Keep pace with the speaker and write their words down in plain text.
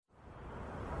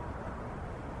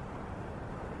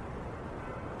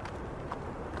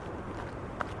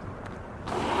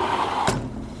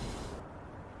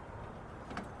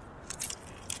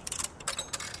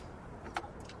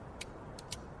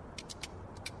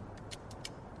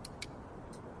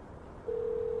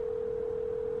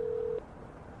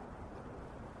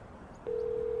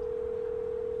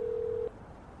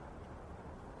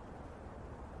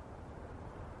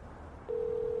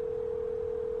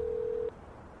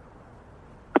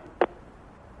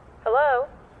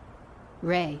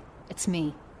Ray, it's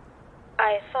me.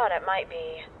 I thought it might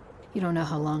be. You don't know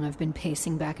how long I've been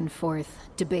pacing back and forth,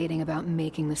 debating about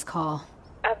making this call.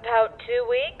 About 2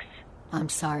 weeks? I'm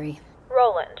sorry.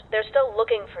 Roland, they're still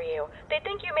looking for you. They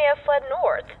think you may have fled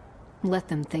north. Let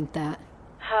them think that.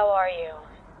 How are you?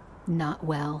 Not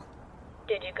well.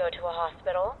 Did you go to a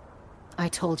hospital? I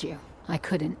told you, I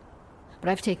couldn't. But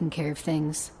I've taken care of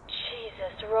things.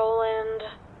 Jesus, Roland.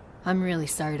 I'm really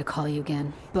sorry to call you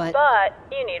again, but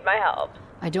you need my help.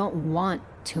 I don't want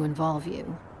to involve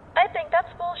you. I think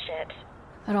that's bullshit.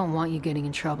 I don't want you getting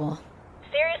in trouble.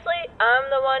 Seriously, I'm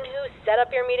the one who set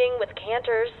up your meeting with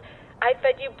Cantors. I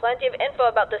fed you plenty of info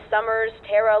about the Summers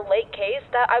Terra Lake case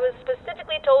that I was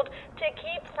specifically told to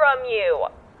keep from you.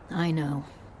 I know.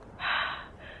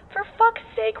 For fuck's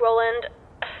sake, Roland,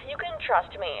 you can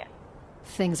trust me.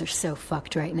 Things are so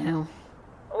fucked right now.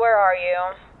 Where are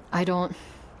you? I don't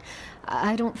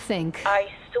think... I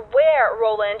swear,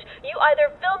 Roland, you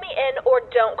either fill me in or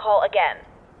don't call again.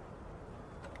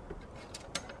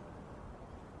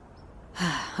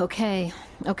 Okay,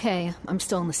 I'm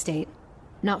still in the state.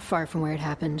 Not far from where it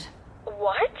happened.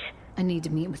 What? I need to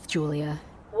meet with Julia.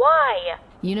 Why?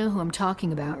 You know who I'm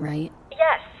talking about, right?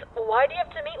 Yes. Why do you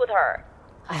have to meet with her?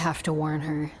 I have to warn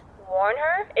her. Warn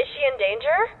her? Is she in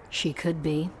danger? She could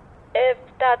be. If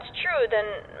that's true, then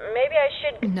maybe I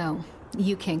should... No,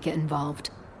 you can't get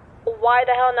involved. Why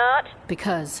the hell not?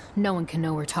 Because no one can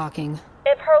know we're talking.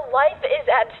 If her life is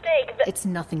at stake, It's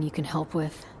nothing you can help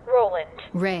with. Roland.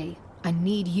 Ray, I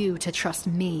need you to trust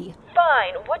me.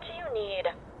 Fine, what do you need?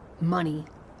 Money.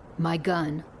 My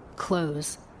gun.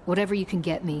 Clothes. Whatever you can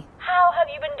get me. How have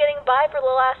you been getting by for the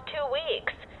last 2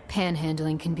 weeks?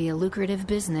 Panhandling can be a lucrative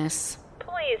business.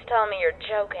 Please tell me you're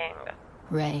joking.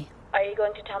 Ray. Are you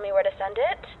going to tell me where to send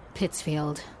it?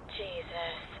 Pittsfield.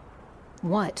 Jesus.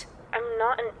 What? I'm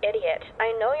not an idiot.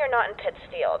 I know you're not in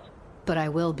Pittsfield. But I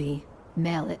will be.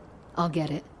 Mail it. I'll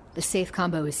get it. The safe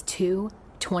combo is 2,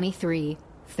 23,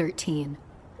 13.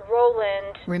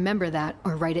 Roland. Remember that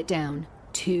or write it down.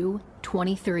 2,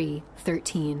 23,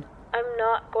 13. I'm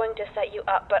not going to set you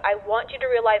up, but I want you to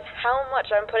realize how much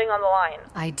I'm putting on the line.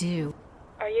 I do.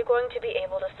 Are you going to be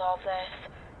able to solve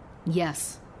this?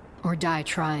 Yes. Or die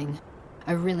trying.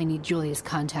 I really need Julia's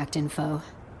contact info.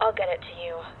 I'll get it to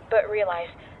you, but realize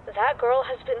that girl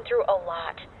has been through a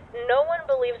lot. No one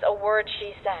believes a word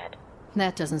she said.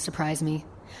 That doesn't surprise me.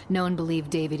 No one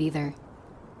believed David either.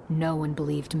 No one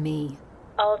believed me.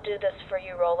 I'll do this for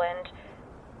you, Roland.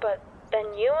 But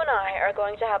then you and I are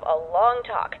going to have a long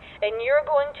talk, and you're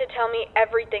going to tell me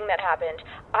everything that happened.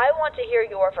 I want to hear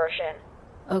your version.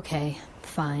 Okay,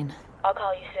 fine. I'll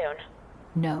call you soon.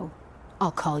 No,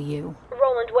 I'll call you.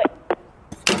 Roland, wait.